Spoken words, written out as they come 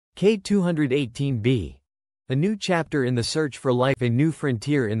K218b. A new chapter in the search for life, a new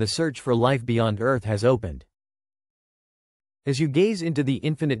frontier in the search for life beyond Earth has opened. As you gaze into the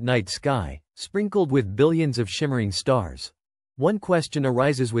infinite night sky, sprinkled with billions of shimmering stars, one question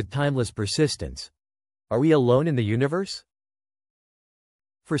arises with timeless persistence. Are we alone in the universe?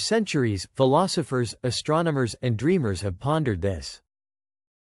 For centuries, philosophers, astronomers, and dreamers have pondered this.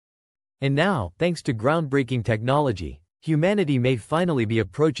 And now, thanks to groundbreaking technology, humanity may finally be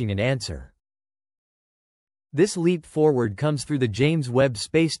approaching an answer. This leap forward comes through the James Webb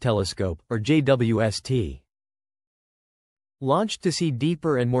Space Telescope, or JWST. Launched to see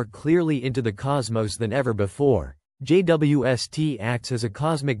deeper and more clearly into the cosmos than ever before, JWST acts as a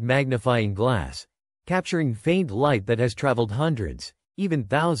cosmic magnifying glass, capturing faint light that has traveled hundreds, even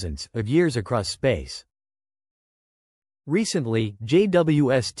thousands, of years across space. Recently,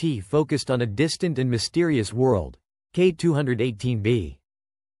 JWST focused on a distant and mysterious world, K218b.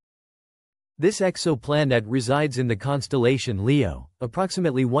 This exoplanet resides in the constellation Leo,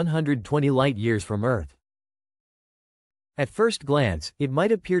 approximately 120 light-years from Earth. At first glance, it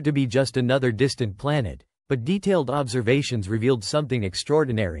might appear to be just another distant planet, but detailed observations revealed something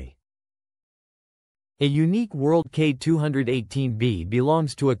extraordinary. A unique world, K218b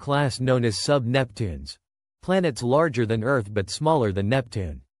belongs to a class known as sub-Neptunes, planets larger than Earth but smaller than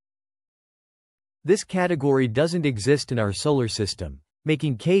Neptune. This category doesn't exist in our solar system,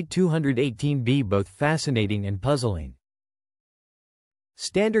 making K218b both fascinating and puzzling.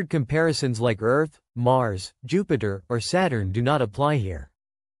 Standard comparisons like Earth, Mars, Jupiter, or Saturn do not apply here.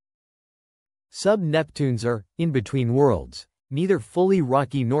 Sub-Neptunes are in-between worlds, neither fully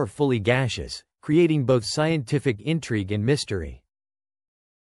rocky nor fully gaseous, creating both scientific intrigue and mystery.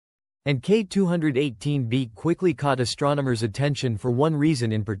 And K218b quickly caught astronomers' attention for one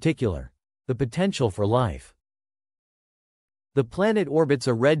reason in particular: the potential for life. The planet orbits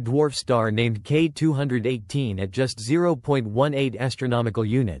a red dwarf star named K218 at just 0.18 astronomical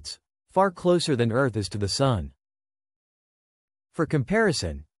units, far closer than Earth is to the Sun. For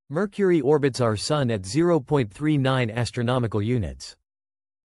comparison, Mercury orbits our Sun at 0.39 astronomical units.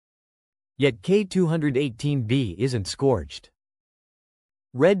 Yet K218b isn't scorched.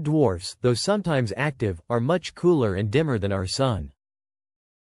 Red dwarfs, though sometimes active, are much cooler and dimmer than our Sun.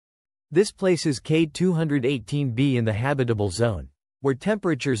 This places K218b in the habitable zone, where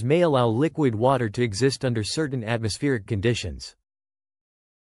temperatures may allow liquid water to exist under certain atmospheric conditions.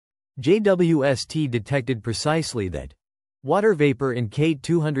 JWST detected precisely that water vapor in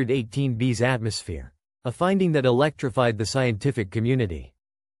K218b's atmosphere, a finding that electrified the scientific community.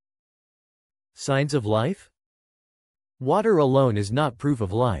 Signs of life? Water alone is not proof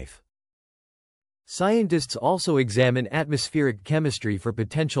of life. Scientists also examine atmospheric chemistry for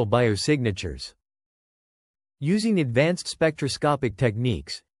potential biosignatures. Using advanced spectroscopic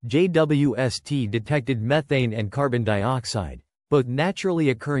techniques, JWST detected methane and carbon dioxide, both naturally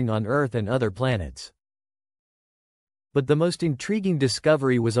occurring on Earth and other planets. But the most intriguing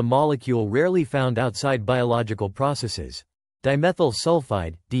discovery was a molecule rarely found outside biological processes: dimethyl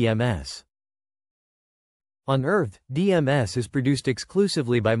sulfide, DMS. On Earth, DMS is produced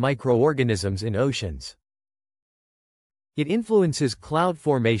exclusively by microorganisms in oceans. It influences cloud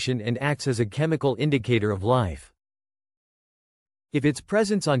formation and acts as a chemical indicator of life. If its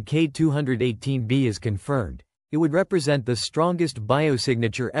presence on K218b is confirmed, it would represent the strongest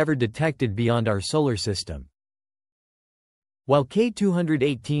biosignature ever detected beyond our solar system. While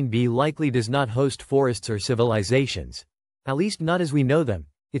K218b likely does not host forests or civilizations, at least not as we know them,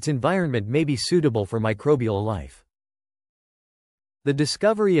 its environment may be suitable for microbial life. The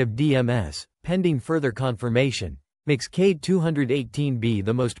discovery of DMS, pending further confirmation, makes K218b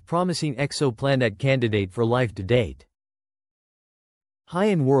the most promising exoplanet candidate for life to date.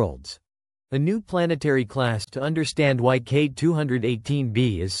 High-end worlds. A new planetary class. To understand why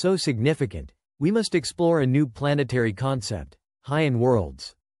K218b is so significant, we must explore a new planetary concept: high-end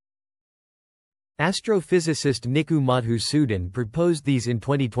worlds. Astrophysicist Niku Madhusudan proposed these in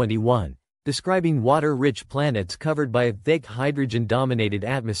 2021, describing water-rich planets covered by a thick hydrogen-dominated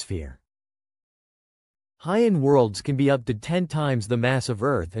atmosphere. High-end worlds can be up to 10 times the mass of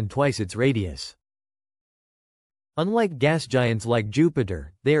Earth and twice its radius. Unlike gas giants like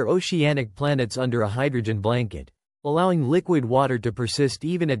Jupiter, they are oceanic planets under a hydrogen blanket, allowing liquid water to persist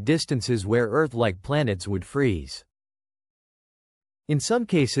even at distances where Earth-like planets would freeze. In some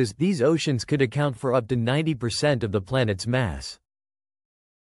cases, these oceans could account for up to 90% of the planet's mass.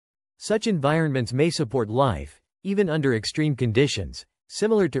 Such environments may support life, even under extreme conditions,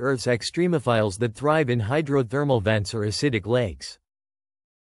 similar to Earth's extremophiles that thrive in hydrothermal vents or acidic lakes.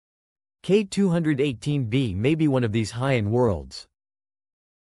 K218b may be one of these high-end worlds.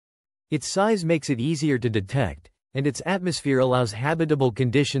 Its size makes it easier to detect, and its atmosphere allows habitable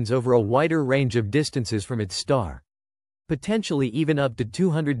conditions over a wider range of distances from its star, potentially even up to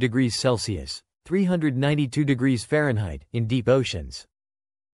 200 degrees Celsius, 392 degrees Fahrenheit, in deep oceans.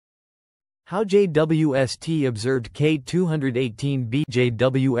 How JWST observed K218b?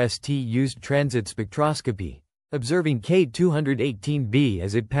 JWST used transit spectroscopy, observing K218b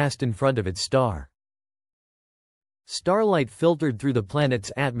as it passed in front of its star. Starlight filtered through the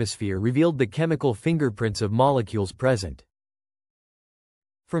planet's atmosphere revealed the chemical fingerprints of molecules present.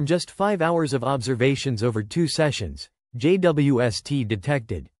 From just 5 hours of observations over 2 sessions, JWST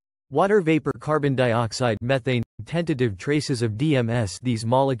detected water vapor, carbon dioxide, methane, tentative traces of DMS. These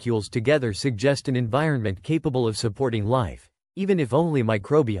molecules together suggest an environment capable of supporting life, even if only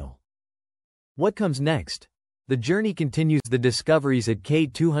microbial. What comes next? The journey continues. The discoveries at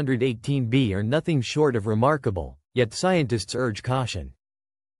K218b are nothing short of remarkable, yet scientists urge caution.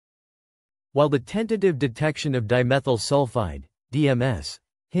 While the tentative detection of dimethyl sulfide, DMS,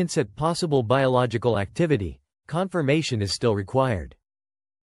 hints at possible biological activity, confirmation is still required.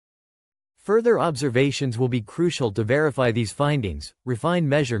 Further observations will be crucial to verify these findings, refine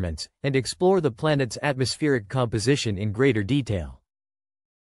measurements, and explore the planet's atmospheric composition in greater detail.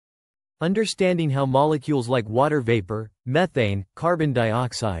 Understanding how molecules like water vapor, methane, carbon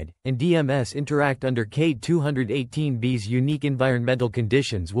dioxide, and DMS interact under K218b's unique environmental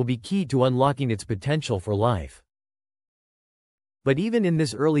conditions will be key to unlocking its potential for life. But even in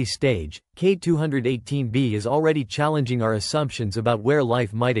this early stage, K218b is already challenging our assumptions about where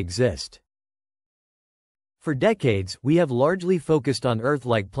life might exist. For decades, we have largely focused on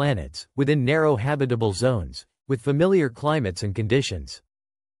Earth-like planets, within narrow habitable zones, with familiar climates and conditions.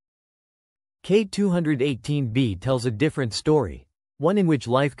 K218b tells a different story, one in which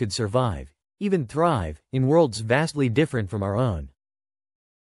life could survive, even thrive, in worlds vastly different from our own.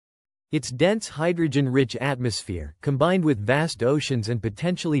 Its dense hydrogen-rich atmosphere, combined with vast oceans and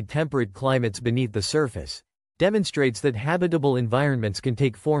potentially temperate climates beneath the surface, demonstrates that habitable environments can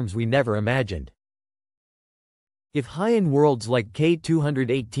take forms we never imagined. If high-end worlds like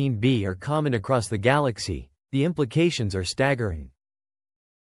K218b are common across the galaxy, the implications are staggering.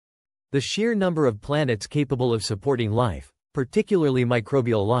 The sheer number of planets capable of supporting life, particularly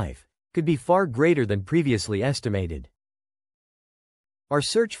microbial life, could be far greater than previously estimated. Our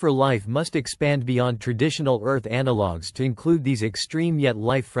search for life must expand beyond traditional Earth analogues to include these extreme yet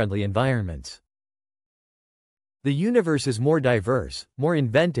life-friendly environments. The universe is more diverse, more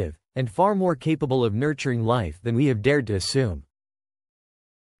inventive, and far more capable of nurturing life than we have dared to assume.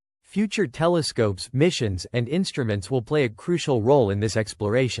 Future telescopes, missions, and instruments will play a crucial role in this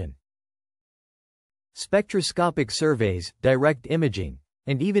exploration. Spectroscopic surveys, direct imaging,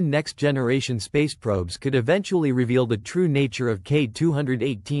 and even next-generation space probes could eventually reveal the true nature of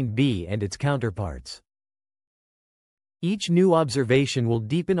K218b and its counterparts. Each new observation will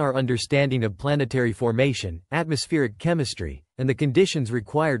deepen our understanding of planetary formation, atmospheric chemistry, and the conditions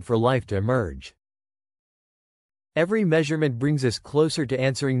required for life to emerge. Every measurement brings us closer to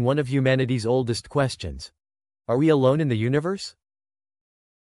answering one of humanity's oldest questions: are we alone in the universe?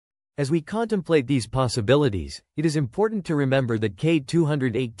 As we contemplate these possibilities, it is important to remember that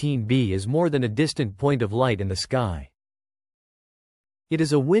K218b is more than a distant point of light in the sky. It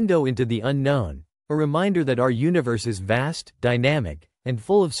is a window into the unknown, a reminder that our universe is vast, dynamic, and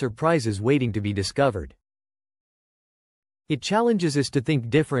full of surprises waiting to be discovered. It challenges us to think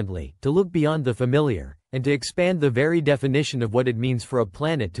differently, to look beyond the familiar, and to expand the very definition of what it means for a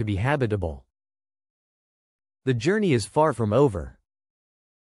planet to be habitable. The journey is far from over.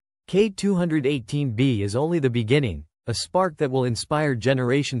 K218b is only the beginning, a spark that will inspire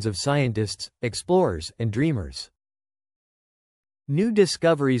generations of scientists, explorers, and dreamers. New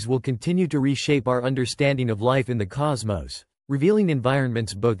discoveries will continue to reshape our understanding of life in the cosmos, revealing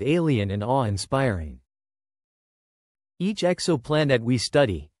environments both alien and awe-inspiring. Each exoplanet we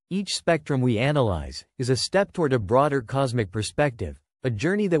study, each spectrum we analyze, is a step toward a broader cosmic perspective, a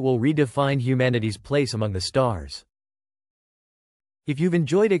journey that will redefine humanity's place among the stars. If you've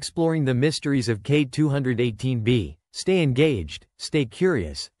enjoyed exploring the mysteries of K218b, stay engaged, stay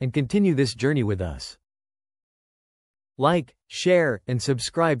curious, and continue this journey with us. Like, share, and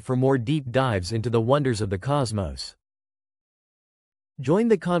subscribe for more deep dives into the wonders of the cosmos. Join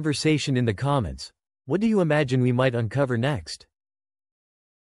the conversation in the comments. What do you imagine we might uncover next?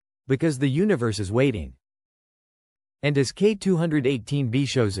 Because the universe is waiting. And as K218b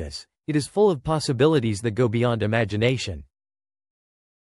shows us, it is full of possibilities that go beyond imagination.